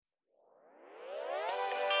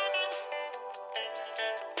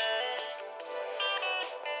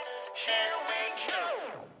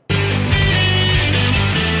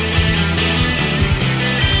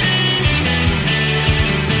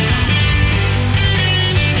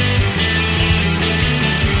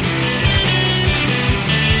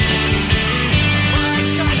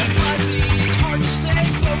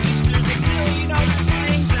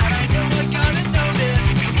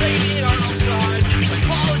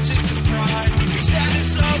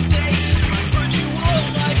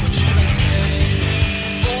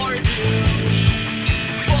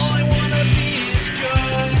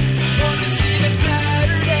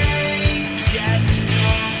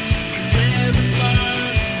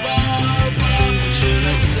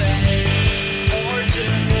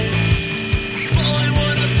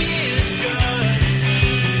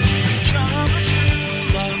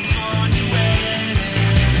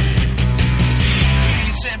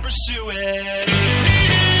and pursue it.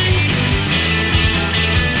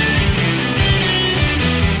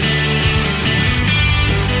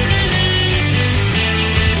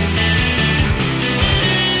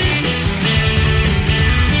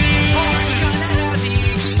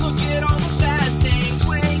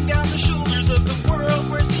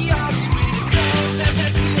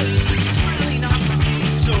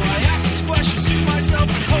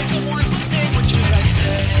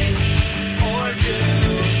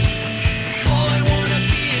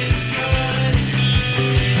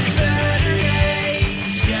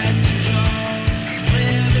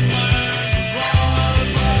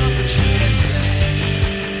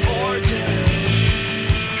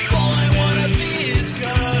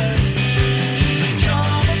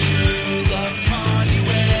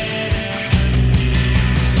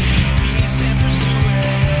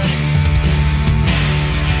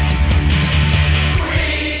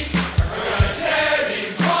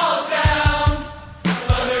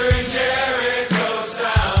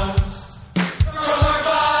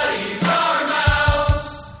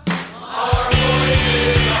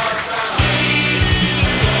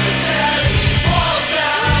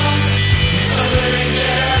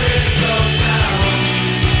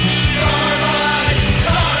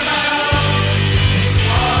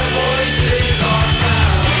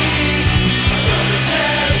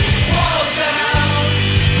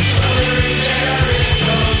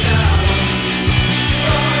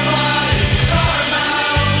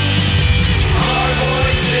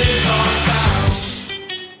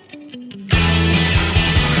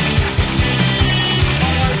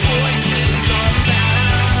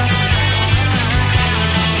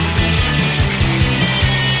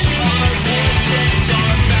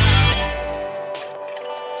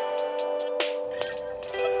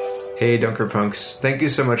 Hey Dunker Punks, thank you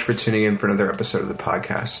so much for tuning in for another episode of the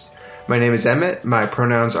podcast. My name is Emmett, my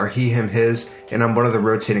pronouns are he, him, his, and I'm one of the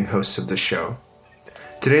rotating hosts of the show.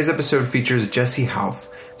 Today's episode features Jesse Houff,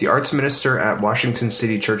 the arts minister at Washington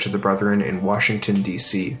City Church of the Brethren in Washington,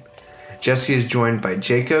 D.C. Jesse is joined by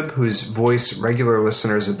Jacob, whose voice regular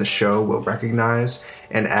listeners of the show will recognize,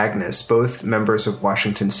 and Agnes, both members of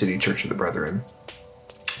Washington City Church of the Brethren.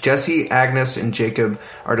 Jesse, Agnes, and Jacob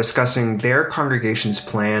are discussing their congregation's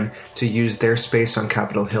plan to use their space on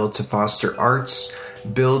Capitol Hill to foster arts,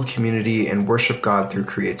 build community, and worship God through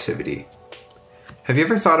creativity. Have you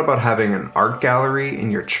ever thought about having an art gallery in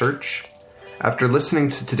your church? After listening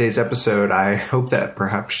to today's episode, I hope that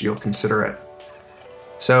perhaps you'll consider it.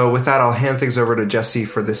 So with that, I'll hand things over to Jesse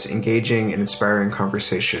for this engaging and inspiring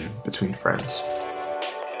conversation between friends.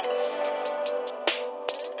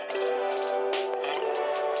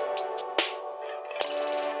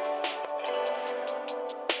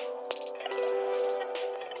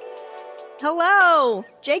 Hello,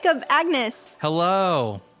 Jacob, Agnes.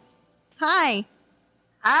 Hello. Hi.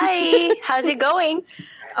 Hi. How's it going?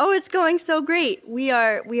 Oh, it's going so great. We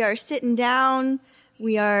are sitting down.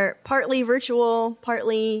 We are partly virtual,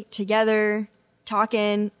 partly together,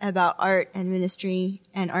 talking about art and ministry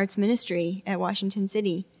and arts ministry at Washington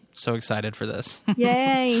City. So excited for this.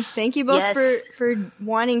 Yay. Thank you both Yes. for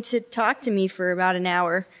wanting to talk to me for about an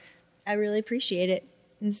hour. I really appreciate it.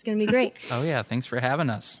 This is going to be great. Oh yeah, thanks for having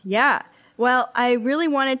us. Yeah. Well, I really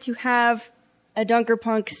wanted to have a Dunker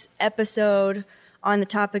Punks episode on the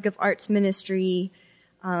topic of arts ministry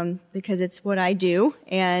because it's what I do,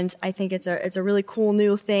 and I think it's a really cool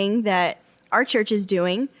new thing that our church is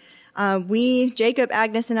doing. Jacob,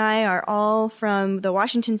 Agnes, and I are all from the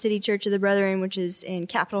Washington City Church of the Brethren, which is in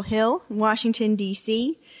Capitol Hill, Washington,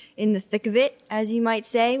 D.C., in the thick of it, as you might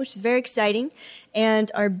say, which is very exciting. And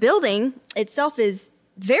our building itself is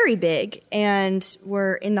very big, and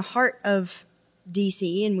we're in the heart of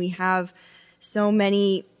DC, and we have so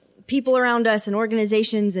many people around us and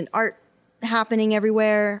organizations and art happening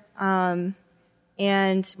everywhere, and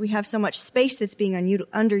we have so much space that's being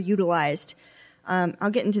underutilized.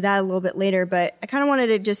 I'll get into that a little bit later, but I kind of wanted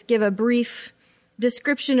to just give a brief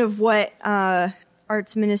description of what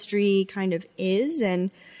arts ministry kind of is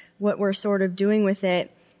and what we're sort of doing with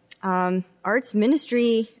it. Arts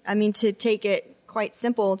ministry, I mean, to put it quite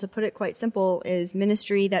simple, is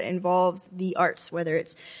ministry that involves the arts, whether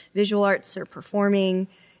it's visual arts or performing.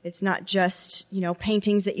 It's not just,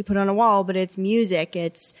 paintings that you put on a wall, but it's music,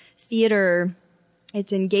 it's theater,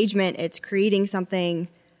 it's engagement, it's creating something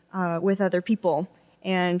with other people.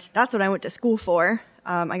 And that's what I went to school for.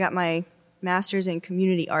 I got my master's in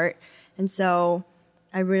community art. And so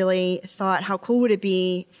I really thought, how cool would it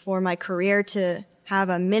be for my career to have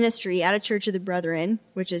a ministry at a Church of the Brethren,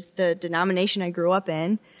 which is the denomination I grew up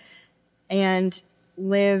in, and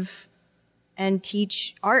live and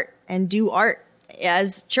teach art and do art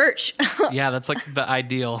as church. Yeah, that's like the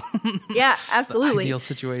ideal, Yeah, absolutely. ideal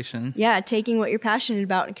situation. Yeah, taking what you're passionate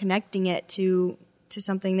about and connecting it to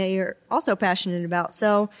something that you're also passionate about.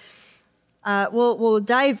 So we'll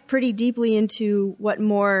dive pretty deeply into what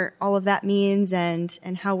more all of that means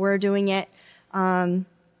and how we're doing it.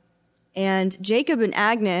 And Jacob and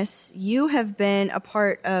Agnes, you have been a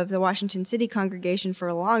part of the Washington City congregation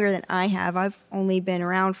for longer than I have. I've only been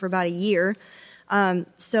around for about a year.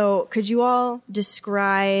 So could you all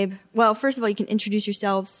describe, well, first of all, you can introduce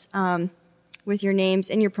yourselves with your names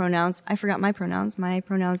and your pronouns. I forgot my pronouns. My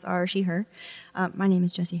pronouns are she, her. My name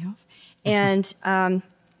is Jessie Helf. And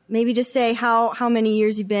maybe just say how many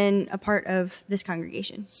years you've been a part of this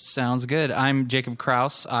congregation. Sounds good. I'm Jacob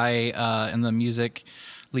Kraus. I am the music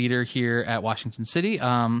leader here at Washington City.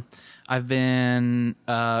 I've been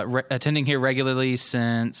attending here regularly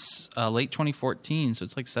since late 2014, so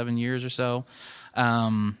it's like 7 years or so.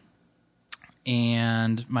 And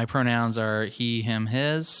my pronouns are he, him,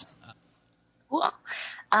 his. Cool.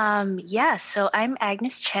 So I'm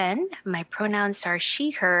Agnes Chen. My pronouns are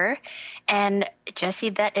she, her. And Jessie,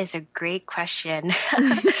 that is a great question.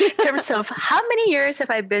 In terms of how many years have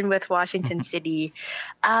I been with Washington City?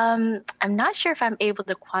 I'm not sure if I'm able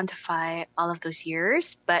to quantify all of those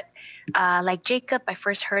years, but like Jacob, I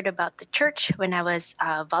first heard about the church when I was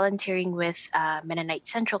volunteering with Mennonite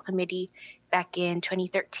Central Committee back in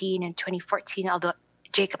 2013 and 2014, although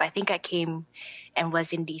Jacob, I think I came and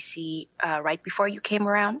was in DC right before you came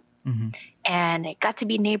around. Mm-hmm. And I got to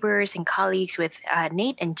be neighbors and colleagues with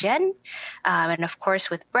Nate and Jen, and of course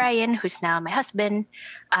with Brian, who's now my husband.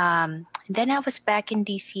 Then I was back in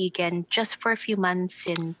DC again just for a few months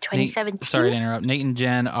in 2017. Sorry to interrupt. Nate and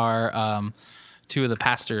Jen are two of the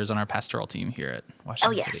pastors on our pastoral team here at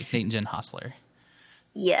Washington City. Nate and Jen Hostler.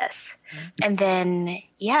 Yes. And then,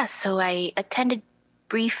 so I attended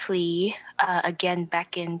briefly again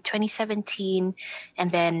back in 2017,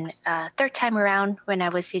 and then third time around when I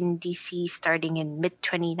was in DC starting in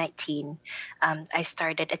mid-2019, I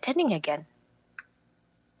started attending again.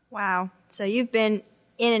 Wow. So you've been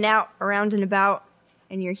in and out, around and about,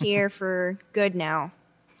 and you're here for good now.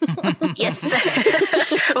 Yes.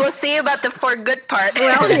 We'll see about the for good part.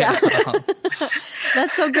 Well, yeah.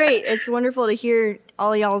 That's so great. It's wonderful to hear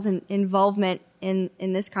all y'all's involvement in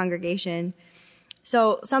this congregation.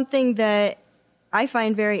 So something that I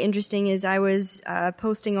find very interesting is I was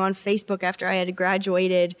posting on Facebook after I had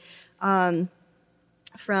graduated from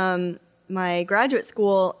my graduate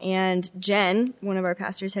school, and Jen, one of our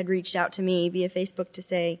pastors, had reached out to me via Facebook to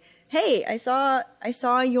say, "Hey, I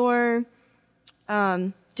saw your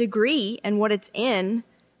degree and what it's in.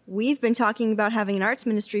 We've been talking about having an arts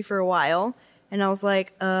ministry for a while." And I was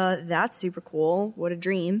like, that's super cool. What a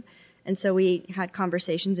dream. And so we had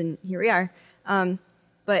conversations, and here we are.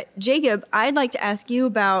 But Jacob, I'd like to ask you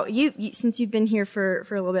about you since you've been here for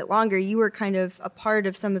a little bit longer. You were kind of a part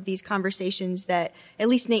of some of these conversations that at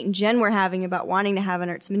least Nate and Jen were having about wanting to have an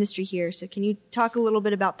arts ministry here. So can you talk a little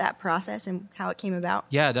bit about that process and how it came about?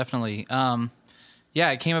 Yeah, definitely.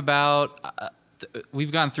 It came about.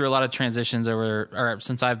 We've gone through a lot of transitions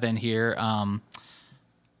since I've been here.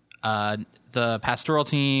 The pastoral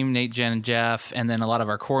team, Nate, Jen, and Jeff, and then a lot of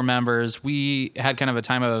our core members, we had kind of a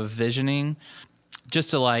time of visioning just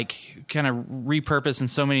to like kind of repurpose, and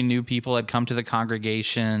so many new people had come to the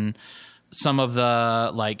congregation. Some of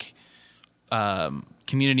the like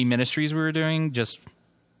community ministries we were doing just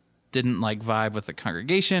didn't like vibe with the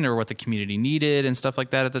congregation or what the community needed and stuff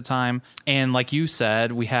like that at the time. And like you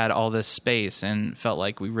said, we had all this space and felt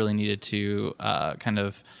like we really needed to kind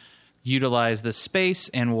of utilize this space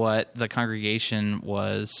and what the congregation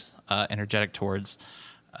was energetic towards.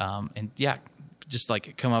 Just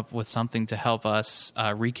like come up with something to help us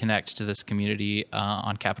reconnect to this community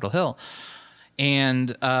on Capitol Hill.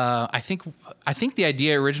 And I think the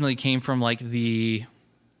idea originally came from like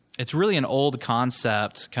it's really an old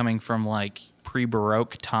concept coming from like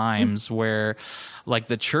pre-Baroque times where like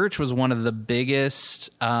the church was one of the biggest,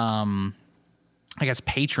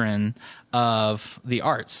 patron of the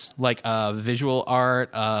arts, like visual art,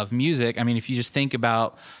 of music. I mean, if you just think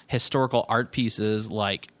about historical art pieces,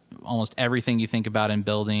 like almost everything you think about in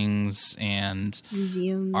buildings and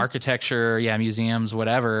museums, architecture, museums,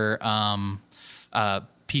 whatever,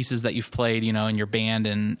 pieces that you've played, in your band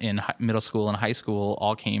in middle school and high school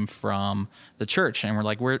all came from the church. And we're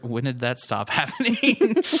like, when did that stop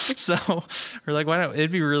happening? So we're like, why not?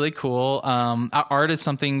 It'd be really cool. Art is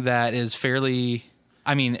something that is fairly,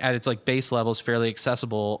 at its like base level, is fairly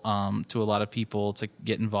accessible to a lot of people to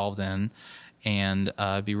get involved in. And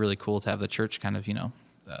it'd be really cool to have the church kind of,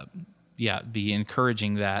 be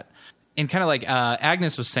encouraging that. and kind of like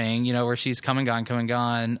Agnes was saying, where she's come and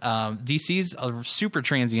gone. DC's a super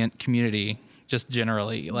transient community, just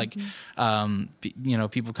generally. Like,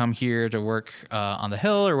 people come here to work on the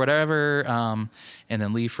Hill or whatever, and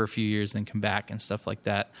then leave for a few years, then come back and stuff like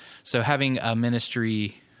that. So having a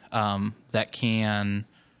ministry that can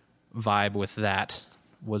vibe with that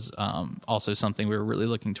was also something we were really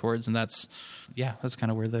looking towards, and that's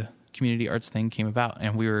kind of where the community arts thing came about.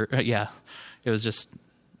 And we were, it was just,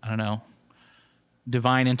 I don't know,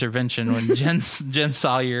 divine intervention when Jen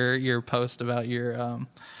saw your post about your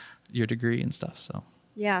degree and stuff. So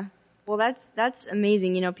yeah, well, that's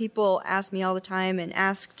amazing. People ask me all the time and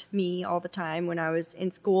asked me all the time when I was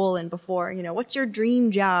in school and before, what's your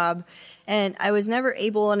dream job? And I was never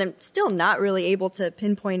able, and I'm still not really able to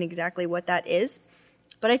pinpoint exactly what that is.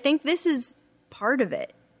 But I think this is part of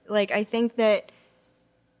it. Like, I think that,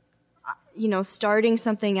 starting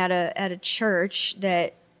something at a church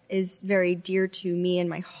that is very dear to me and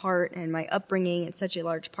my heart and my upbringing and such a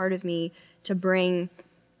large part of me, to bring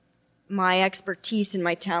my expertise and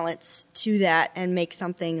my talents to that and make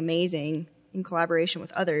something amazing in collaboration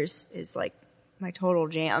with others is like my total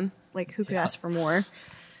jam. Like, who could ask for more?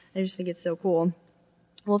 I just think it's so cool.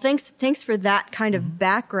 Well, thanks for that kind of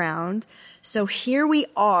background. So here we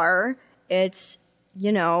are. It's,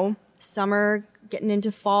 summer, getting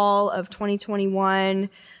into fall of 2021.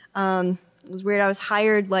 It was weird. I was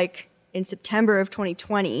hired like in September of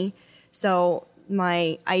 2020. So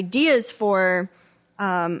my ideas for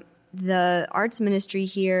the arts ministry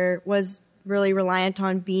here was really reliant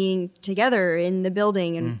on being together in the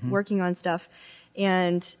building and working on stuff.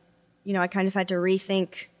 And, I kind of had to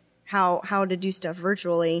rethink how to do stuff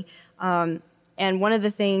virtually. And one of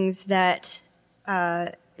the things that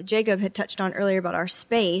Jacob had touched on earlier about our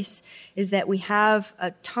space is that we have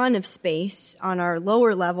a ton of space on our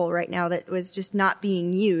lower level right now that was just not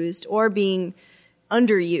being used or being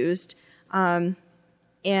underused. And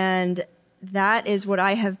that is what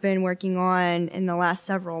I have been working on in the last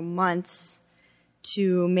several months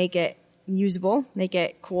to make it usable, make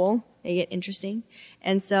it cool, make it interesting.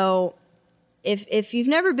 And so if you've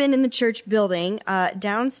never been in the church building,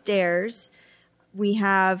 downstairs we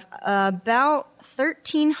have about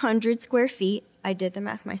 1,300 square feet. I did the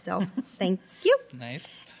math myself. Thank you.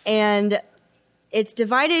 Nice. And it's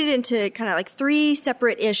divided into kind of like 3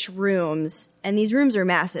 separate-ish rooms, and these rooms are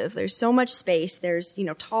massive. There's so much space. There's,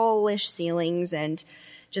 tallish ceilings and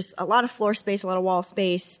just a lot of floor space, a lot of wall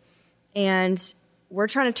space. And we're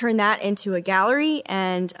trying to turn that into a gallery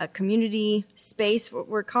and a community space.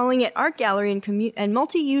 We're calling it Art Gallery and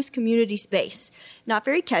Multi-Use Community Space. Not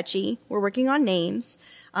very catchy. We're working on names.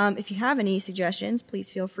 If you have any suggestions, please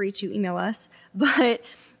feel free to email us. But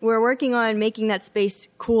we're working on making that space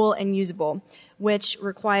cool and usable, which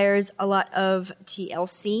requires a lot of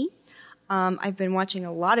TLC. I've been watching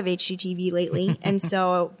a lot of HGTV lately, and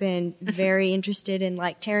so I've been very interested in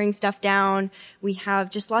like tearing stuff down. We have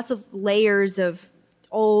just lots of layers of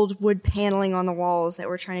old wood paneling on the walls that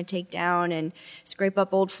we're trying to take down and scrape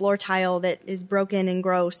up old floor tile that is broken and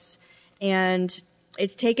gross. And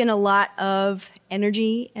it's taken a lot of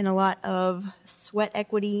energy and a lot of sweat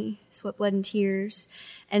equity, sweat, blood, and tears.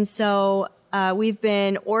 And so we've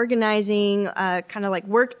been organizing kind of like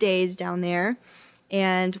work days down there.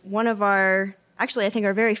 And I think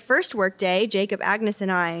our very first work day, Jacob, Agnes,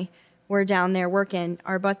 and I were down there working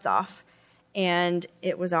our butts off. And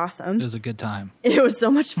it was awesome. It was a good time. It was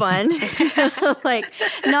so much fun to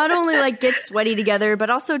not only get sweaty together, but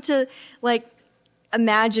also to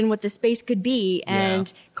imagine what the space could be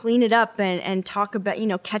and clean it up and talk about,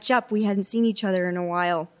 catch up. We hadn't seen each other in a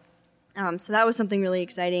while. So that was something really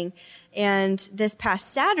exciting. And this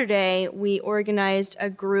past Saturday, we organized a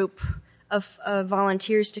group of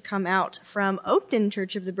volunteers to come out from Oakton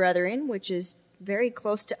Church of the Brethren, which is very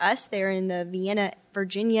close to us. They're in the Vienna,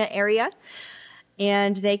 Virginia area.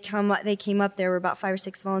 And they came up. There were about 5 or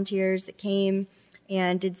 6 volunteers that came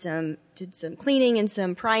and did some cleaning and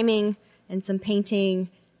some priming and some painting.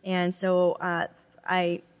 And so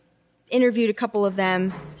I interviewed a couple of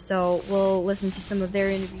them. So we'll listen to some of their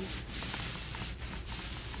interviews.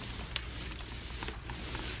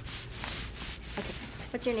 Okay.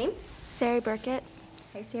 What's your name? Sari Burkett.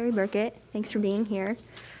 Hi, Sari Burkett. Thanks for being here.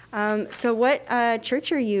 So what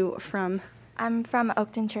church are you from? I'm from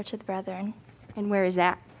Oakton Church of the Brethren. And where is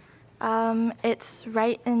that? It's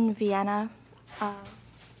right in Vienna,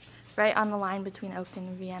 right on the line between Oakton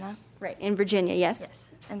and Vienna. Right, in Virginia, yes? Yes,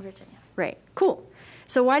 in Virginia. Right, cool.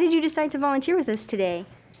 So why did you decide to volunteer with us today?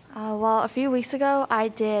 Well, a few weeks ago, I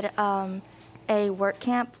did a work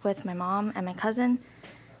camp with my mom and my cousin,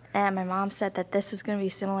 and my mom said that this is going to be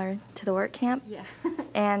similar to the work camp. Yeah.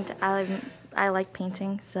 And I like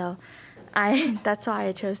painting, so that's why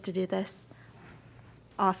I chose to do this.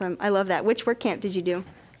 Awesome. I love that. Which work camp did you do?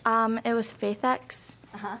 It was FaithX,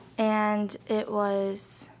 and it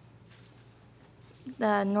was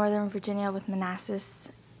the Northern Virginia with Manassas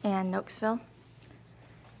and Nokesville.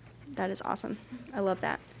 That is awesome. I love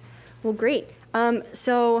that. Well, great.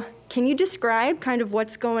 So can you describe kind of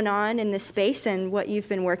what's going on in this space and what you've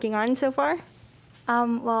been working on so far?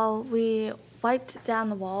 Well, we wiped down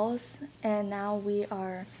the walls, and now we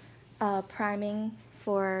are priming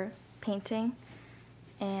for painting,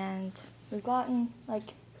 and we've gotten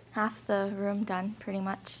like half the room done pretty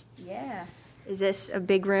much. Yeah. Is this a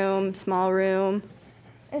big room, small room?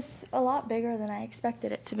 It's a lot bigger than I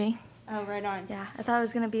expected it to be. Oh, right on. Yeah, I thought it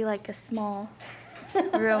was gonna be like a small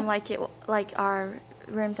room, like our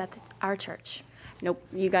rooms at our church. Nope,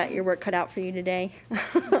 you got your work cut out for you today.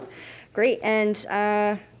 Great, and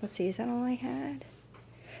let's see, is that all I had?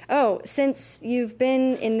 Oh, since you've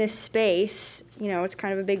been in this space, it's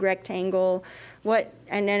kind of a big rectangle.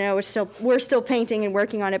 And I know we're still painting and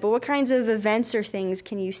working on it, but what kinds of events or things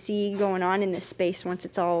can you see going on in this space once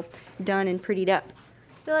it's all done and prettied up?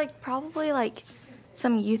 I feel like probably like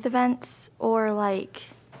some youth events or like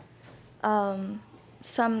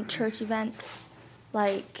some church events,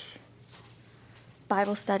 like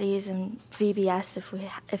Bible studies and VBS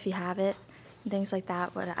if you have it, and things like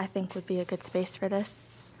that. What I think would be a good space for this.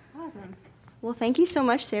 Awesome. Well, thank you so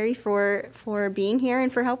much, Sari, for being here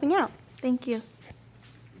and for helping out. Thank you.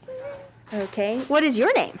 Okay. What is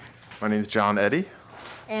your name? My name is John Eddy.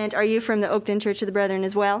 And are you from the Oakton Church of the Brethren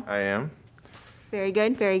as well? I am. Very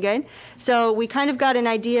good, very good. So we kind of got an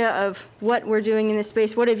idea of what we're doing in this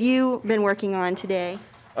space. What have you been working on today?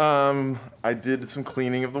 I did some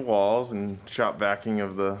cleaning of the walls and shop vacuuming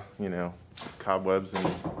of the, cobwebs and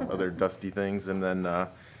other dusty things. And then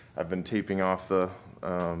I've been taping off the,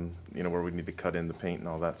 where we need to cut in the paint and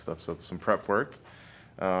all that stuff. So some prep work.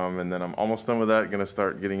 And then I'm almost done with that. Going to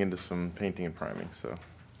start getting into some painting and priming. So.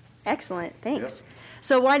 Excellent, thanks. Yep.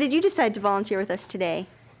 So why did you decide to volunteer with us today?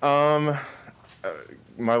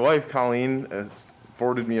 My wife, Colleen,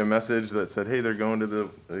 forwarded me a message that said, hey, they're going to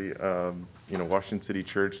the Washington City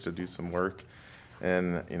Church to do some work.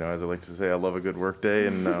 And, as I like to say, I love a good work day.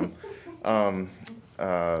 And and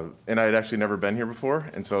I had actually never been here before.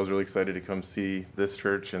 And so I was really excited to come see this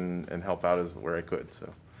church and help out as where I could.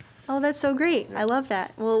 So. Oh, that's so great. Yeah. I love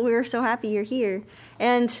that. Well, we're so happy you're here.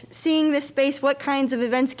 And seeing this space, what kinds of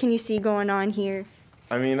events can you see going on here?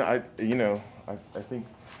 I mean, I think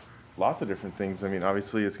lots of different things. I mean,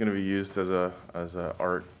 obviously it's going to be used as a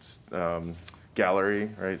art gallery,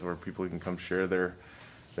 right, where people can come share their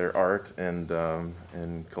art and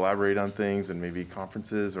collaborate on things, and maybe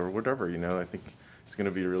conferences or whatever. I think it's going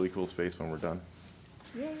to be a really cool space when we're done.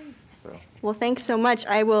 Yay. So. Well, thanks so much.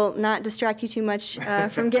 I will not distract you too much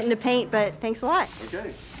from getting to paint, but thanks a lot.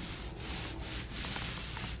 Okay.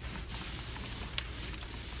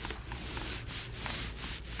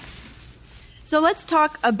 So let's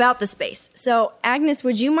talk about the space. So Agnes,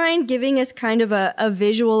 would you mind giving us kind of a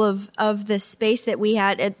visual of the space that we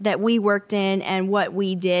had, that we worked in, and what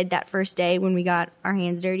we did that first day when we got our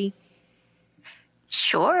hands dirty?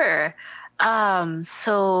 Sure.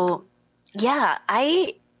 So yeah,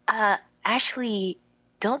 I actually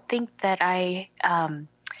don't think that I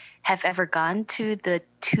have ever gone to the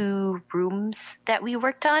 2 rooms that we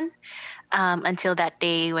worked on until that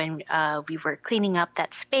day when we were cleaning up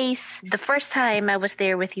that space. The first time I was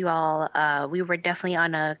there with you all, we were definitely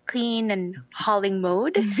on a clean and hauling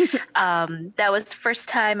mode. That was the first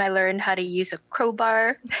time I learned how to use a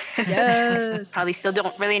crowbar. Yes. Probably still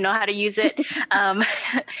don't really know how to use it.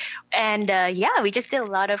 And we just did a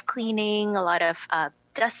lot of cleaning, a lot of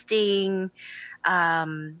dusting.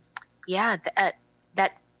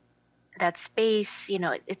 That space,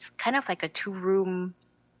 it's kind of like a 2-room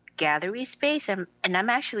gallery space, and I'm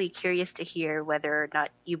actually curious to hear whether or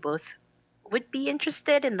not you both would be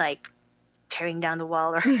interested in like tearing down the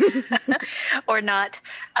wall or or not.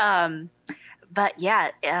 But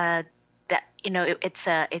yeah, that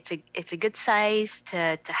it's a good size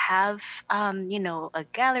to have a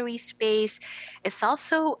gallery space. It's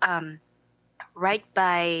also right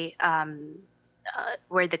by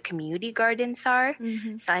where the community gardens are.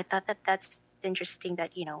 Mm-hmm. So I thought that's interesting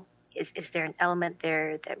that, is there an element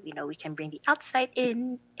there that, we can bring the outside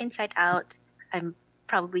in, inside out. I'm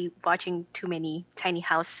probably watching too many tiny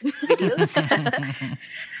house videos.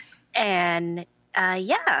 And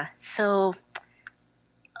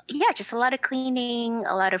just a lot of cleaning,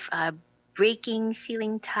 a lot of breaking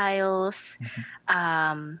ceiling tiles.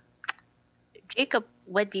 Mm-hmm. Jacob,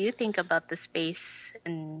 what do you think about the space?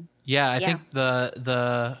 And I think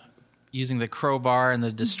the using the crowbar and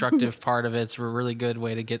the destructive part of it's a really good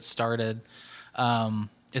way to get started,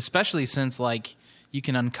 especially since like you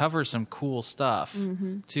can uncover some cool stuff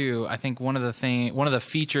too. I think one of the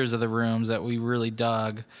features of the rooms that we really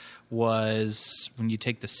dug was when you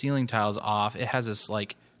take the ceiling tiles off, it has this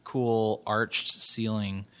like cool arched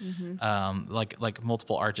ceiling, like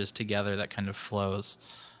multiple arches together that kind of flows.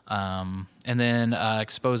 And then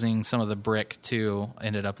exposing some of the brick too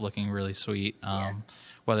ended up looking really sweet.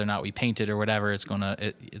 Whether or not we paint it or whatever, it's gonna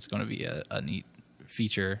be a neat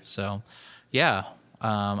feature. So, yeah,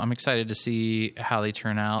 I'm excited to see how they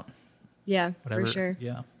turn out. Yeah, Whatever. for sure.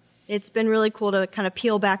 Yeah, it's been really cool to kind of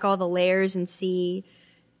peel back all the layers and see,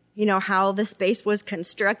 you know, how the space was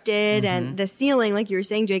constructed. And the ceiling, like you were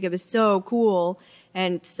saying, Jacob, is so cool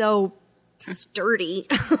and so sturdy.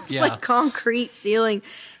 It's like concrete ceiling.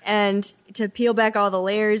 And to peel back all the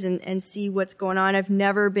layers and see what's going on. I've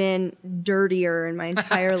never been dirtier in my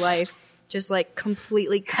entire life. Just like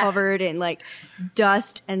completely covered in like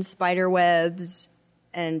dust and spider webs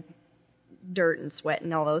and dirt and sweat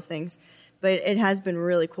and all those things. But it has been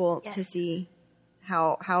really cool to see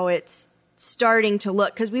how it's starting to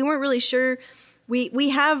look, because we weren't really sure. We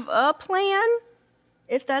have a plan.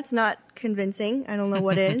 If that's not convincing, I don't know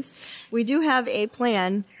what is. We do have a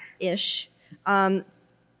plan-ish,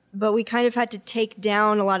 but we kind of had to take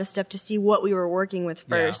down a lot of stuff to see what we were working with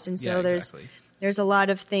first. And so there's a lot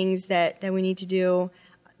of things that we need to do.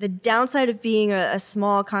 The downside of being a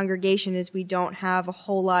small congregation is we don't have a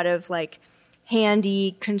whole lot of like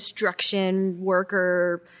handy construction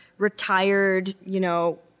worker, retired, you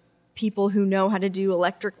know, people who know how to do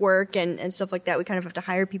electric work and stuff like that. We kind of have to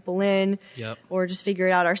hire people in or just figure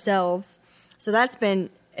it out ourselves. So that's been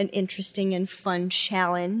an interesting and fun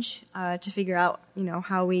challenge to figure out, you know,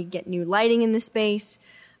 how we get new lighting in the space.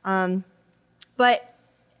 But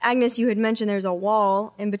Agnes, you had mentioned there's a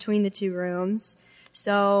wall in between the two rooms.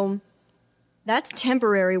 So that's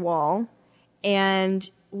temporary wall, and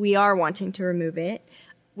we are wanting to remove it,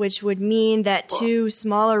 which would mean that two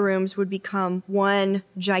smaller rooms would become one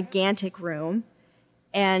gigantic room.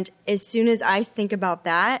 And as soon as I think about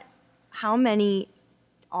that, how many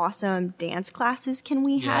awesome dance classes can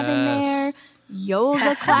we have in there?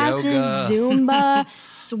 Yoga classes, Zumba,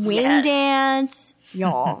 swing dance.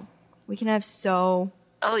 Y'all, we can have so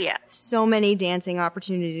many dancing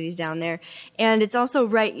opportunities down there. And it's also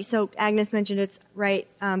right, so Agnes mentioned it's right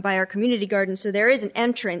by our community garden, so there is an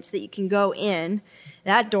entrance that you can go in.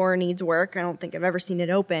 That door needs work. I don't think I've ever seen it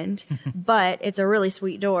opened, but it's a really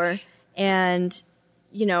sweet door. And,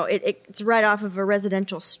 you know, it's right off of a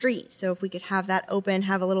residential street. So if we could have that open,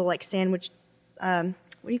 have a little like sandwich, what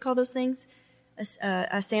do you call those things?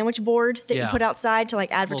 A sandwich board that you put outside to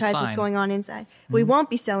like advertise what's going on inside. We won't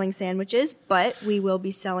be selling sandwiches, but we will be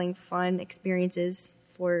selling fun experiences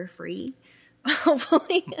for free,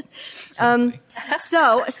 hopefully.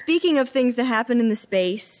 So speaking of things that happen in the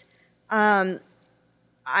space,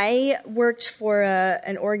 I worked for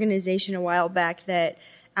an organization a while back that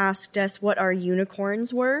asked us what our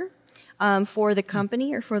unicorns were for the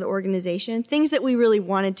company or for the organization, things that we really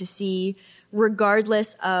wanted to see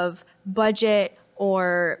regardless of budget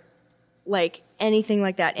or like anything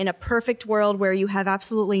like that. In a perfect world where you have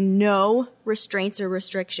absolutely no restraints or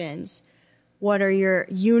restrictions, what are your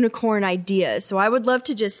unicorn ideas? So I would love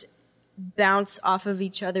to just bounce off of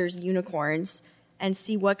each other's unicorns and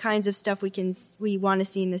see what kinds of stuff we want to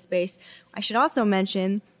see in the space. I should also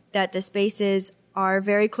mention that the spaces are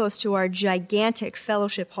very close to our gigantic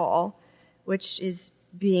fellowship hall, which is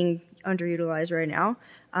being underutilized right now.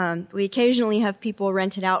 We occasionally have people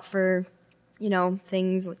rent it out for, you know,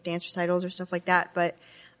 things like dance recitals or stuff like that. But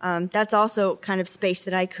that's also kind of space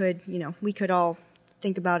that we could all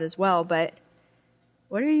think about as well. But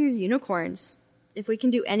what are your unicorns? If we can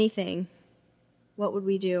do anything, what would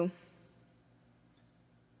we do?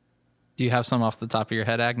 Do you have some off the top of your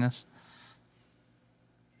head, Agnes?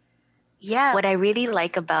 Yeah, what I really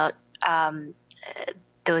like about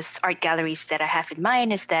those art galleries that I have in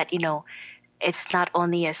mind is that, you know, it's not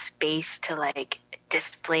only a space to like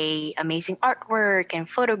display amazing artwork and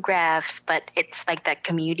photographs, but it's like that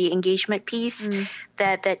community engagement piece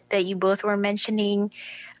that you both were mentioning.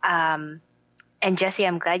 And Jesse,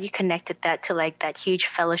 I'm glad you connected that to like that huge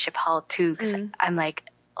fellowship hall too, because I'm like,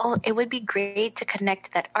 oh, it would be great to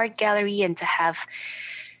connect that art gallery and to have,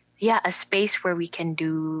 a space where we can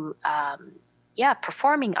do,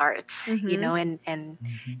 performing arts, you know,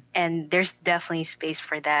 and there's definitely space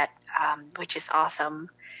for that, which is awesome.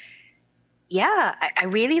 Yeah, I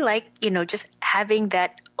really like, you know, just having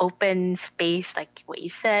that open space, like what you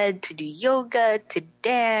said, to do yoga, to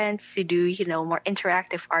dance, to do, more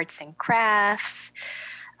interactive arts and crafts.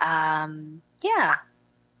 Yeah.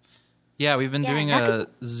 Yeah, we've been doing a nothing-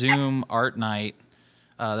 Zoom art night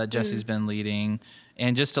that Jesse's been leading,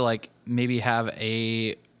 and just to like maybe have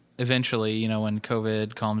eventually, when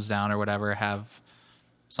COVID calms down or whatever, have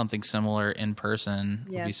something similar in person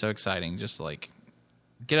would be so exciting. Just like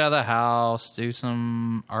get out of the house, do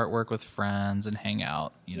some artwork with friends, and hang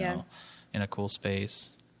out, you know, in a cool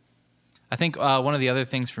space. I think one of the other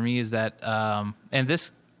things for me is that, and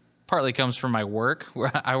this partly comes from my work,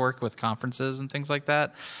 where I work with conferences and things like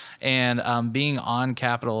that, and being on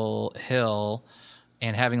Capitol Hill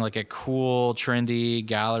and having like a cool, trendy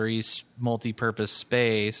gallery, multi-purpose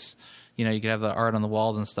space. You know, you could have the art on the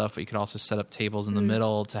walls and stuff, but you could also set up tables in the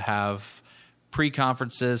middle to have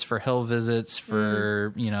pre-conferences for Hill visits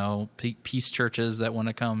for, peace churches that want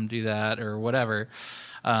to come do that or whatever.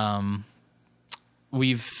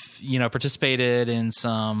 We've, participated in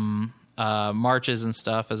some marches and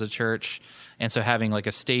stuff as a church. And so having like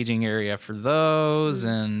a staging area for those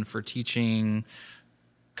and for teaching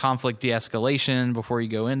conflict de-escalation before you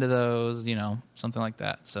go into those, something like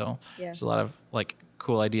that. So there's a lot of like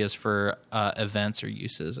cool ideas for events or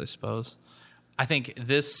uses, I suppose. I think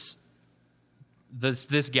this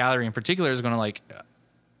gallery in particular is going to like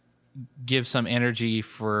give some energy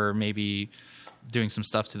for maybe doing some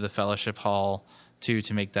stuff to the fellowship hall too,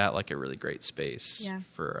 to make that like a really great space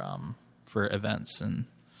for events and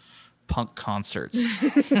punk concerts.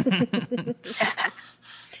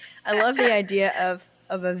 I love the idea of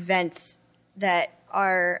events that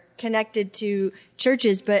are connected to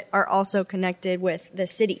churches, but are also connected with the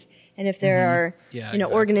city. And if there are,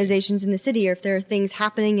 organizations in the city, or if there are things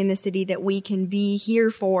happening in the city that we can be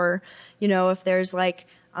here for, if there's like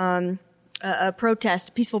a protest,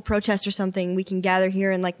 a peaceful protest or something, we can gather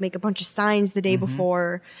here and like make a bunch of signs the day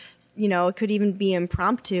before. It could even be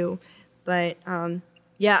impromptu. But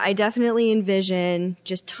I definitely envision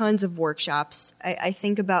just tons of workshops. I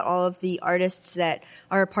think about all of the artists that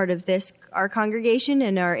are a part of our congregation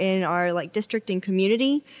and are in our like district and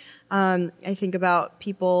community. I think about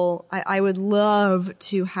people. I would love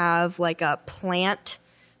to have like a plant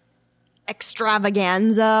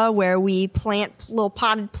extravaganza where we plant little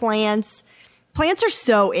potted plants. Plants are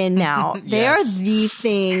so in now. They are the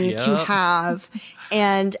thing to have.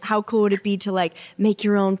 And how cool would it be to like make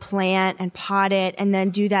your own plant and pot it and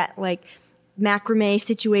then do that like macrame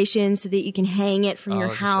situation so that you can hang it from your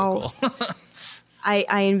house. So cool.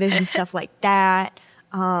 I envision stuff like that.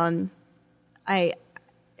 I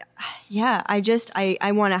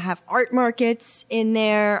want to have art markets in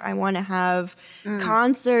there. I want to have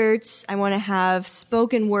concerts. I want to have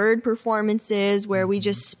spoken word performances where we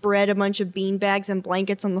just spread a bunch of beanbags and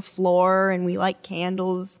blankets on the floor and we light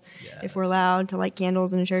candles if we're allowed to light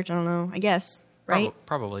candles in a church. I don't know. I guess, right?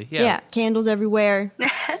 Probably. Yeah. Yeah. Candles everywhere.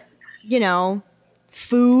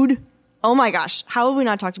 Food. Oh my gosh. How have we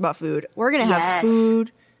not talked about food? We're going to have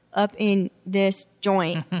food up in this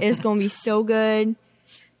joint. It's going to be so good.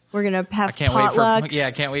 We're going to have potlucks.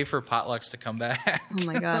 I can't wait for potlucks to come back. Oh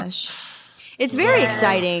my gosh. It's very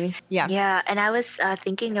exciting. Yeah. Yeah. And I was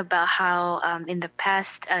thinking about how in the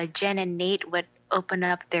past, Jen and Nate would open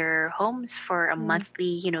up their homes for a monthly,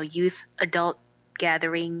 youth adult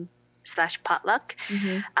gathering / potluck.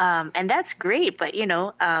 And that's great. But,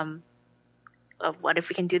 what if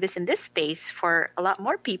we can do this in this space for a lot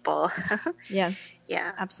more people? Yeah.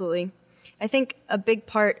 Yeah. Absolutely. I think a big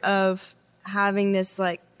part of having this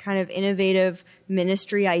like kind of innovative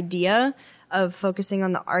ministry idea of focusing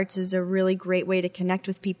on the arts is a really great way to connect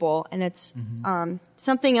with people. And it's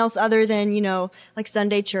something else other than, like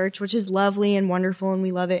Sunday church, which is lovely and wonderful and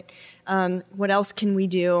we love it. What else can we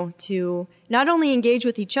do to not only engage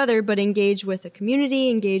with each other, but engage with the community,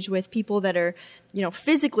 engage with people that are,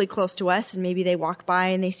 physically close to us, and maybe they walk by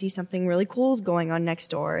and they see something really cool is going on next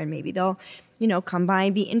door, and maybe they'll, come by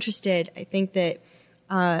and be interested. I think that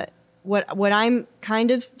what I'm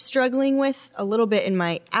kind of struggling with a little bit in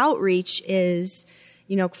my outreach is,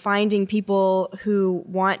 finding people who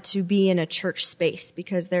want to be in a church space,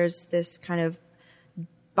 because there's this kind of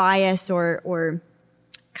bias or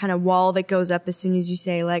kind of wall that goes up as soon as you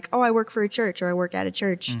say like, oh, I work for a church or I work at a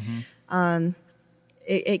church.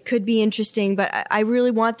 It could be interesting, but I really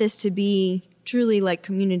want this to be truly like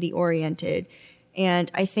community oriented.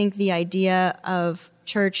 And I think the idea of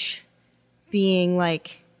church being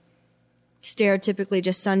like stereotypically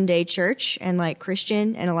just Sunday church and like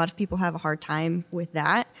Christian, and a lot of people have a hard time with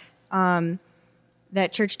that.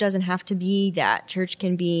 That church doesn't have to be that. Church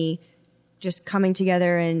can be just coming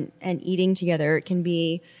together and eating together. It can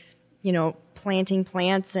be planting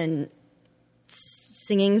plants and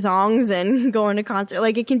singing songs and going to concert.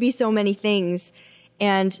 Like, it can be so many things.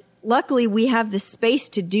 And luckily we have the space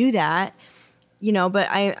to do that, but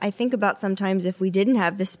I think about sometimes if we didn't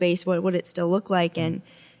have the space, what would it still look like? And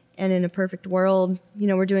in a perfect world,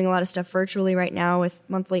 we're doing a lot of stuff virtually right now with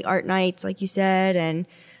monthly art nights, like you said. And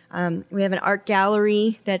we have an art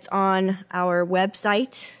gallery that's on our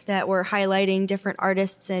website that we're highlighting different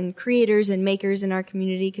artists and creators and makers in our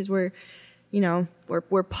community, because we're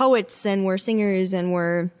poets and we're singers and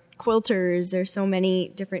we're quilters. There's so many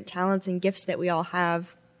different talents and gifts that we all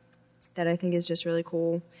have that I think is just really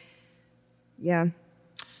cool. Yeah.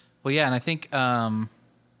 Well, yeah, and I think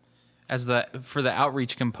for the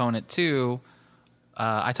outreach component too,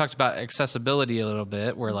 I talked about accessibility a little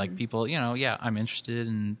bit, where like people, I'm interested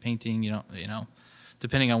in painting,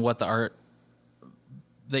 depending on what the art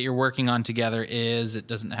that you're working on together is, it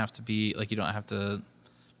doesn't have to be like, you don't have to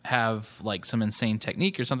have like some insane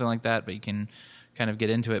technique or something like that, but you can kind of get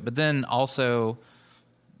into it. But then also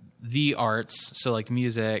the arts, so like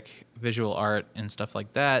music, visual art and stuff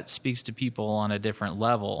like that, speaks to people on a different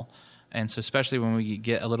level. And so especially when we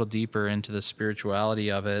get a little deeper into the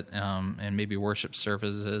spirituality of it, and maybe worship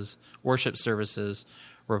services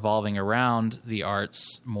revolving around the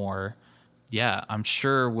arts more, yeah, I'm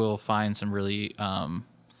sure we'll find some really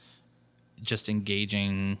just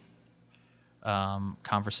engaging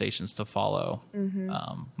conversations to follow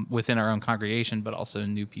within our own congregation, but also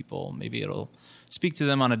new people. Maybe it'll speak to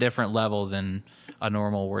them on a different level than a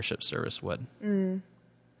normal worship service would.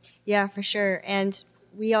 Yeah, for sure. And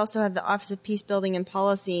we also have the Office of Peace Building and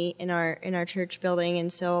Policy in our church building,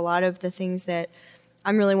 and so a lot of the things that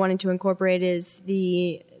I'm really wanting to incorporate is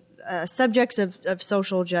the subjects of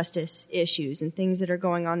social justice issues and things that are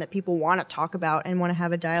going on that people want to talk about and want to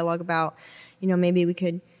have a dialogue about. Maybe we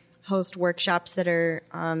could host workshops that are,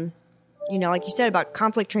 like you said, about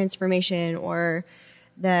conflict transformation, or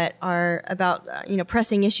that are about,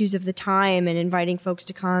 pressing issues of the time, and inviting folks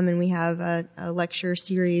to come. And we have a lecture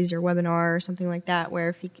series or webinar or something like that,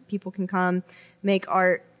 where people can come, make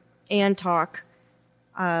art and talk.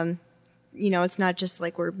 It's not just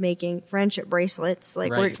like we're making friendship bracelets.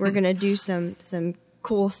 Like right. we're going to do some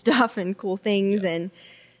cool stuff and cool things. Yeah. And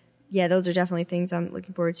yeah, those are definitely things I'm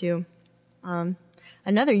looking forward to.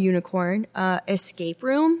 Another unicorn, escape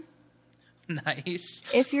room. Nice.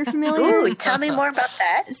 If you're familiar. Ooh, tell me more about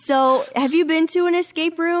that. So, have you been to an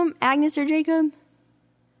escape room, Agnes or Jacob?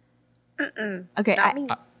 Okay. Not me.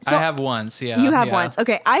 I have once, yeah. You have once.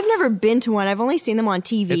 Okay. I've never been to one. I've only seen them on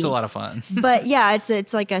TV. It's a lot of fun. But yeah,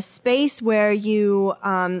 it's like a space where you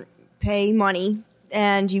pay money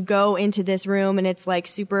and you go into this room, and it's like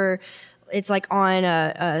it's like on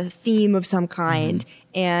a theme of some kind,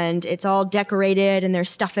 and it's all decorated and there's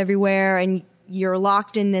stuff everywhere, and you're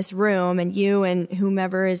locked in this room, and you and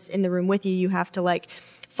whomever is in the room with you, you have to like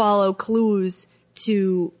follow clues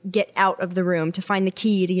to get out of the room, to find the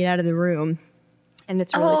key to get out of the room. And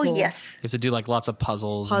it's really cool. Yes. You have to do like lots of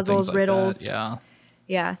puzzles, and things like riddles. that.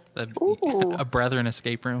 Yeah. Yeah. A Brethren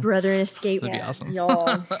escape room. Brethren escape. That'd be awesome.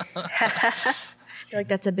 Y'all. I feel like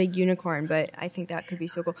that's a big unicorn, but I think that could be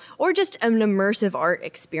so cool. Or just an immersive art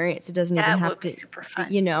experience. It doesn't even have to, super fun.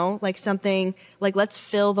 Like something like, let's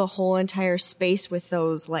fill the whole entire space with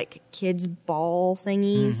those like kids ball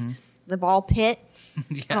thingies, the ball pit.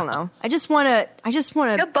 Yeah. I don't know. I just want to.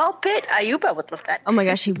 A ball pit. Ayuba would love that. Oh my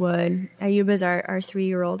gosh, he would. Ayuba's our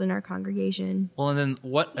 3-year-old in our congregation. Well, and then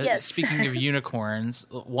what? Yes. Speaking of unicorns,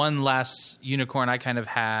 one last unicorn I kind of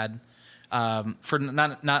had for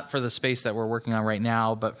not for the space that we're working on right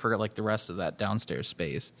now, but for like the rest of that downstairs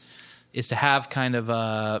space, is to have kind of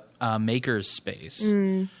a maker's space.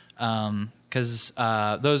 Because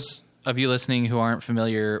those of you listening who aren't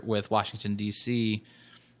familiar with Washington D.C.,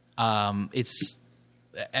 it's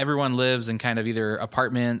everyone lives in kind of either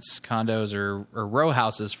apartments, condos, or row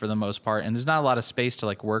houses for the most part, and there's not a lot of space to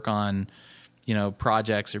like work on,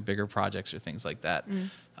 projects or bigger projects or things like that.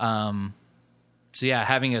 So yeah,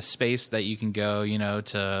 having a space that you can go,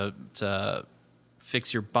 to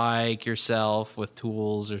fix your bike yourself with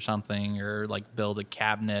tools or something, or like build a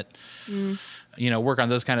cabinet, work on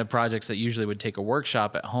those kind of projects that usually would take a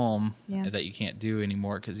workshop at home that you can't do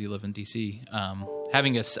anymore because you live in DC.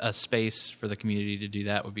 Having a space for the community to do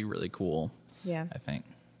that would be really cool. Yeah. I think.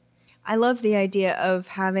 I love the idea of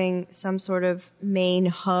having some sort of main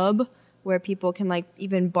hub where people can like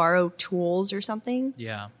even borrow tools or something.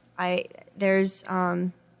 Yeah. I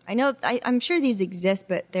I know, I'm sure these exist,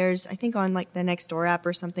 but there's, I think on like the Nextdoor app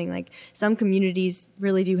or something, like some communities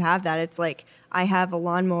really do have that. It's like, I have a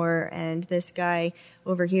lawnmower and this guy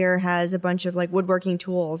over here has a bunch of like woodworking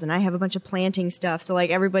tools and I have a bunch of planting stuff. So like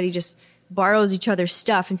everybody just borrows each other's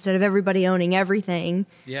stuff instead of everybody owning everything.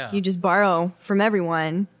 Yeah. You just borrow from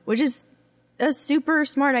everyone, which is a super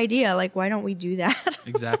smart idea. Like, why don't we do that?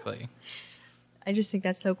 Exactly. I just think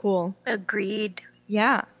that's so cool. Agreed.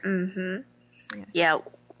 Yeah. Yeah,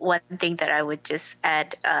 one thing that I would just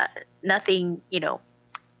add, nothing,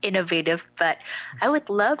 innovative, but I would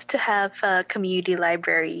love to have a community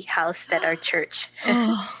library housed at our church.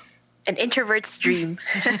 An introvert's dream.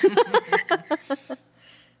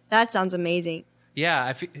 That sounds amazing. Yeah,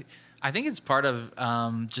 I think it's part of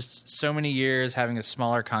just so many years having a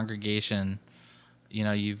smaller congregation.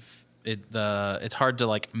 It's hard to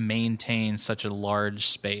like maintain such a large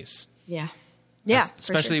space. Yeah. Yeah.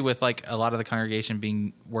 Especially for sure. with like a lot of the congregation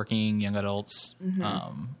being working young adults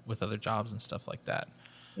with other jobs and stuff like that.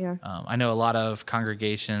 Yeah. I know a lot of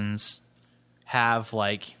congregations have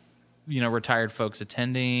like, retired folks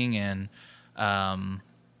attending and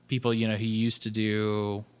people, who used to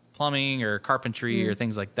do plumbing or carpentry or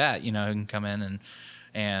things like that, who can come in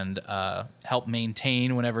and help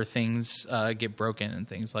maintain whenever things get broken and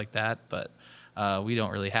things like that. But we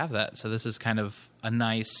don't really have that. So this is kind of a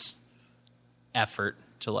nice effort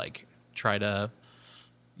to like try to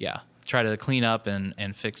clean up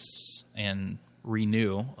and fix and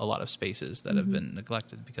renew a lot of spaces that have been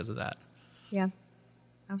neglected because of that. Yeah,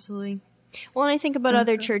 absolutely. Well, and I think about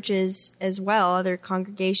other churches as well, other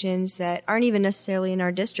congregations that aren't even necessarily in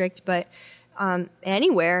our district, but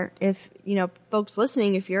anywhere. If, folks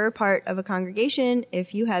listening, if you're a part of a congregation,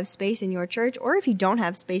 if you have space in your church, or if you don't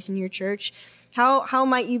have space in your church, how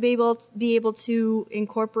might you be able to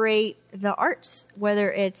incorporate the arts? Whether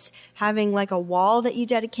it's having like a wall that you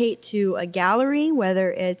dedicate to a gallery,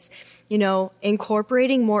 whether it's,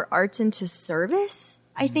 incorporating more arts into service,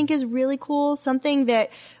 I think is really cool. Something that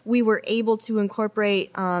we were able to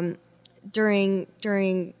incorporate during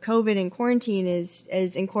COVID and quarantine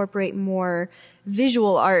is incorporate more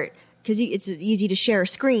visual art, because it's easy to share a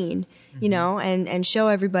screen, and show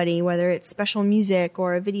everybody, whether it's special music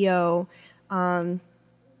or a video.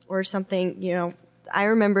 Or something, I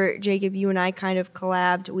remember, Jacob, you and I kind of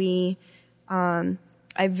collabed.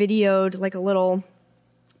 I videoed like a little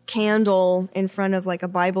candle in front of like a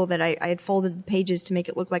Bible that I had folded the pages to make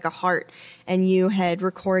it look like a heart. And you had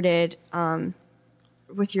recorded,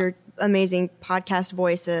 with your amazing podcast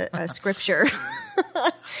voice, a scripture.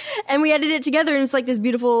 And we edited it together, and it's like this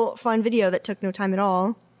beautiful, fun video that took no time at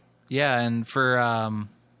all. Yeah. And for,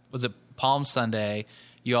 was it Palm Sunday?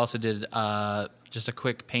 You also did just a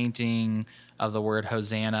quick painting of the word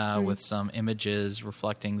Hosanna with some images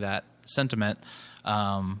reflecting that sentiment,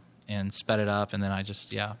 and sped it up. And then I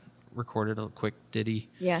just, recorded a quick ditty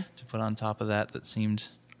to put on top of that seemed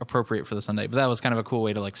appropriate for the Sunday. But that was kind of a cool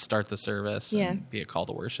way to like start the service and be a call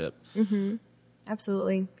to worship. Mm-hmm.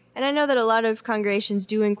 Absolutely. And I know that a lot of congregations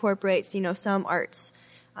do incorporate, some arts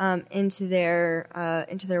into their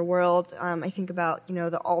world. I think about,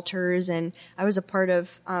 the altars, and I was a part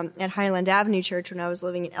of, at Highland Avenue Church when I was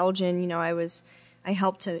living in Elgin, I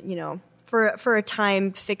helped to, for a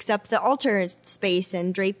time fix up the altar space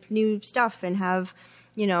and drape new stuff and have,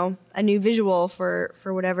 a new visual for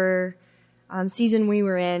whatever, season we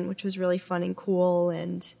were in, which was really fun and cool.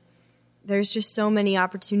 And there's just so many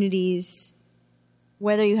opportunities,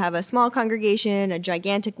 whether you have a small congregation, a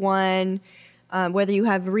gigantic one, whether you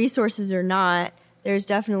have resources or not, there's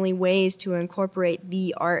definitely ways to incorporate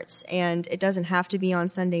the arts, and it doesn't have to be on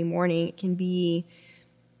Sunday morning. It can be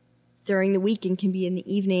during the week, it can be in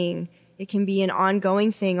the evening. It can be an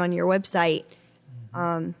ongoing thing on your website.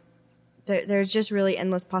 There's just really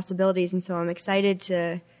endless possibilities, and so I'm excited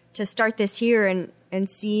to start this here and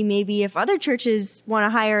see maybe if other churches want to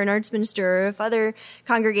hire an arts minister, or if other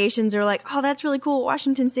congregations are like, oh, that's really cool what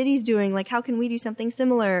Washington City's doing. Like, how can we do something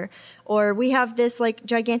similar? Or we have this like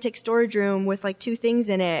gigantic storage room with like 2 things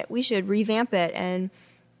in it. We should revamp it and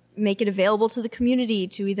make it available to the community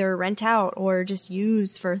to either rent out or just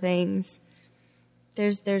use for things.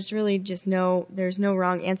 There's really just there's no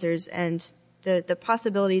wrong answers, and the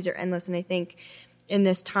possibilities are endless. And I think in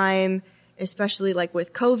this time, especially like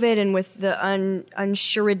with COVID and with the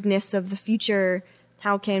unsuredness of the future,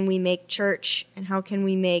 how can we make church and how can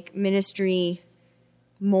we make ministry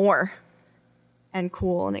more and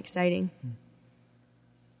cool and exciting?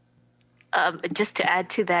 just to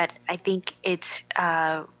add to that, I think it's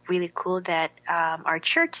really cool that our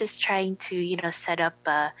church is trying to, set up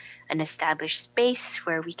an established space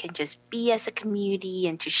where we can just be as a community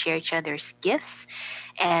and to share each other's gifts.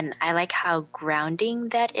 And I like how grounding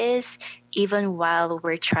that is, even while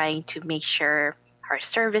we're trying to make sure our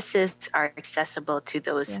services are accessible to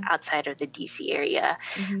those outside of the DC area,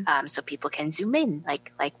 so people can zoom in,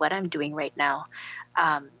 like what I'm doing right now.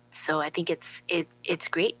 So I think it's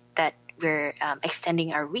great that we're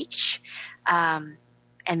extending our reach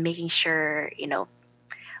and making sure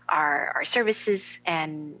our services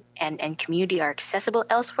and community are accessible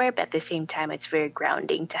elsewhere. But at the same time, it's very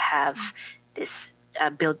grounding to have this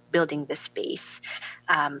building this space,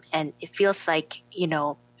 and it feels like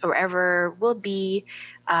wherever we'll be,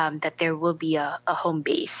 that there will be a home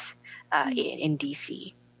base in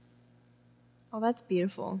DC. Oh, that's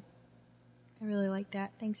beautiful. I really like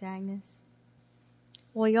that. Thanks, Agnes.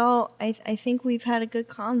 Well, y'all, I think we've had a good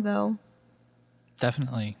convo.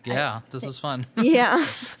 Definitely. Yeah, this is fun. Yeah.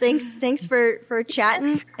 Thanks for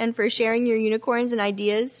chatting and for sharing your unicorns and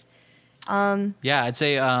ideas. Yeah, I'd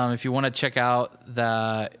say if you want to check out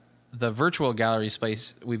the virtual gallery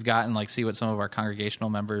space we've got and see what some of our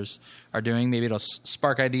congregational members are doing, maybe it'll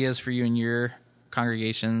spark ideas for you in your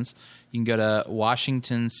congregations. You can go to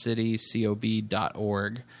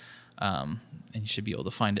WashingtonCityCob.org, and you should be able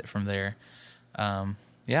to find it from there. And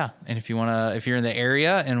if you're in the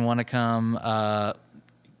area and want to come,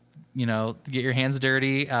 get your hands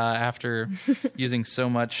dirty after using so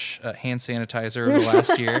much hand sanitizer over the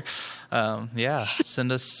last year,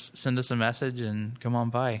 send us a message and come on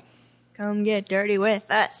by. Come get dirty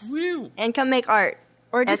with us. Woo. And come make art.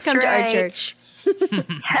 Or just That's come right. to our church.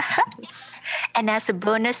 And as a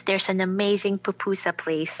bonus, there's an amazing pupusa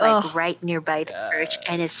place right nearby the church,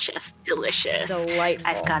 and it's just delicious. Delightful.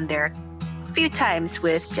 I've gone there a few times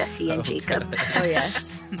with Jesse and Jacob. Oh,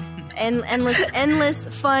 yes. And endless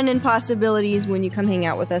fun and possibilities when you come hang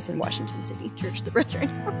out with us in Washington City, Church of the Brethren.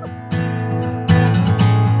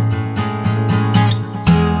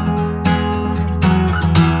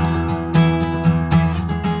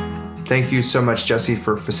 Thank you so much, Jesse,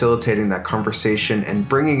 for facilitating that conversation and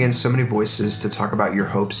bringing in so many voices to talk about your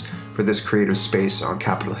hopes for this creative space on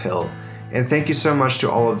Capitol Hill. And thank you so much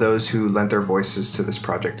to all of those who lent their voices to this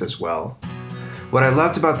project as well. What I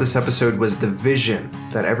loved about this episode was the vision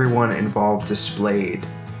that everyone involved displayed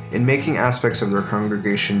in making aspects of their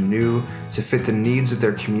congregation new to fit the needs of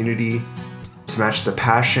their community, to match the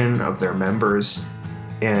passion of their members,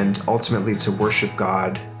 and ultimately to worship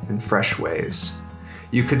God in fresh ways.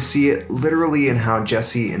 You could see it literally in how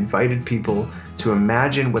Jesse invited people to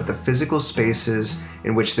imagine what the physical spaces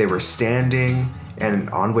in which they were standing and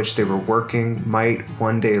on which they were working might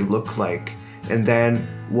one day look like, and then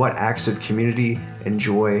what acts of community and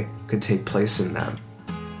joy could take place in them.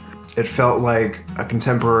 It felt like a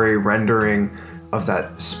contemporary rendering of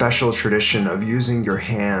that special tradition of using your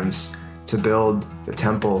hands to build the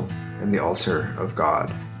temple and the altar of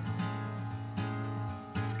God.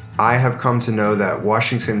 I have come to know that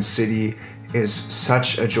Washington City is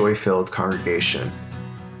such a joy-filled congregation,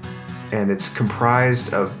 and it's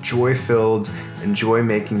comprised of joy-filled and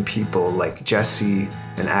joy-making people like Jesse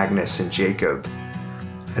and Agnes and Jacob.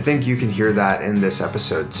 I think you can hear that in this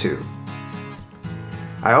episode too.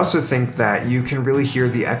 I also think that you can really hear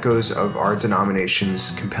the echoes of our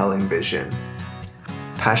denomination's compelling vision.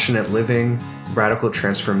 Passionate living, radical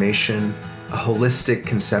transformation, a holistic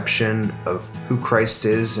conception of who Christ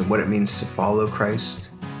is and what it means to follow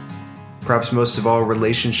Christ. Perhaps most of all,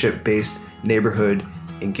 relationship-based neighborhood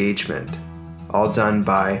engagement, all done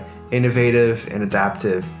by innovative and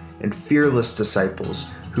adaptive and fearless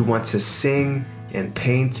disciples who want to sing and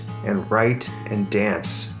paint and write and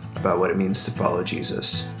dance about what it means to follow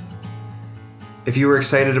Jesus. If you were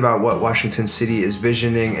excited about what Washington City is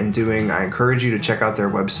visioning and doing, I encourage you to check out their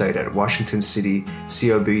website at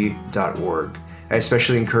WashingtonCityCob.org. I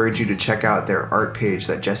especially encourage you to check out their art page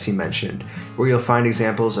that Jesse mentioned, where you'll find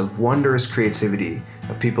examples of wondrous creativity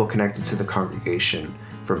of people connected to the congregation,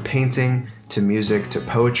 from painting to music to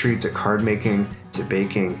poetry to card making to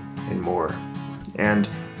baking and more. And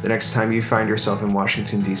the next time you find yourself in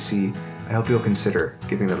Washington, D.C., I hope you'll consider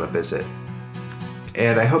giving them a visit.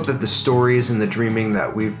 And I hope that the stories and the dreaming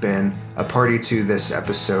that we've been a party to this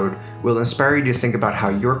episode will inspire you to think about how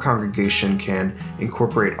your congregation can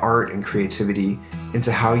incorporate art and creativity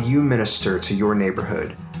into how you minister to your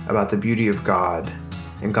neighborhood about the beauty of God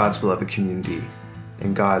and God's beloved community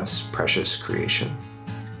and God's precious creation.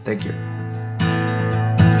 Thank you.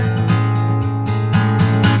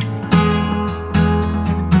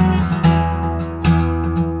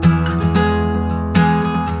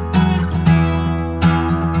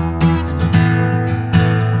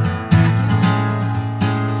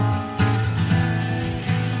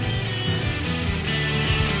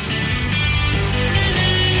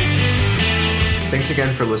 Thanks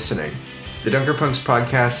again for listening. The Dunker Punks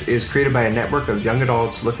podcast is created by a network of young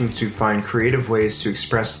adults looking to find creative ways to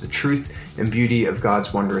express the truth and beauty of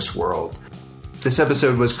God's wondrous world. This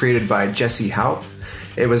episode was created by Jesse Houth.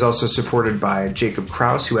 It was also supported by Jacob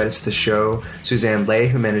Kraus, who edits the show, Suzanne Lay,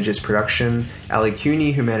 who manages production, Ali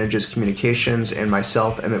Cuny, who manages communications, and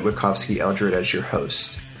myself, Emmett Witkowski Eldred, as your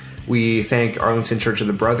host. We thank Arlington Church of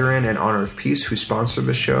the Brethren and On Earth Peace, who sponsor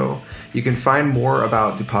the show. You can find more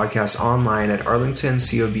about the podcast online at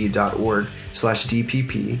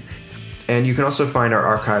arlingtoncob.org/DPP. And you can also find our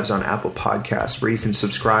archives on Apple Podcasts, where you can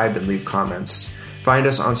subscribe and leave comments. Find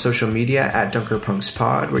us on social media at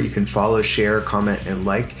DunkerPunksPod, where you can follow, share, comment, and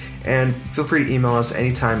like. And feel free to email us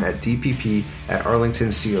anytime at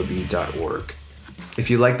dpp@arlingtoncob.org. If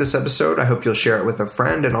you like this episode, I hope you'll share it with a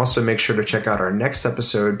friend, and also make sure to check out our next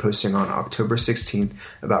episode posting on October 16th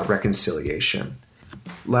about reconciliation.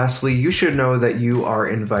 Lastly, you should know that you are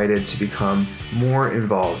invited to become more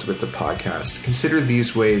involved with the podcast. Consider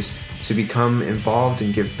these ways to become involved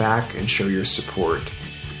and give back and show your support.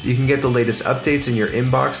 You can get the latest updates in your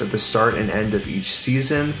inbox at the start and end of each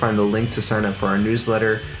season. Find the link to sign up for our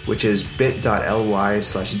newsletter, which is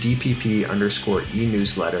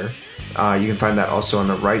bit.ly/DPP_e-newsletter. You can find that also on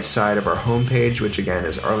the right side of our homepage, which again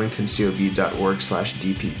is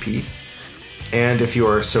arlingtoncob.org/DPP. And if you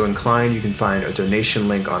are so inclined, you can find a donation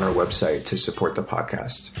link on our website to support the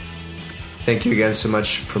podcast. Thank you again so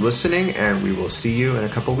much for listening, and we will see you in a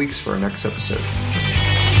couple weeks for our next episode.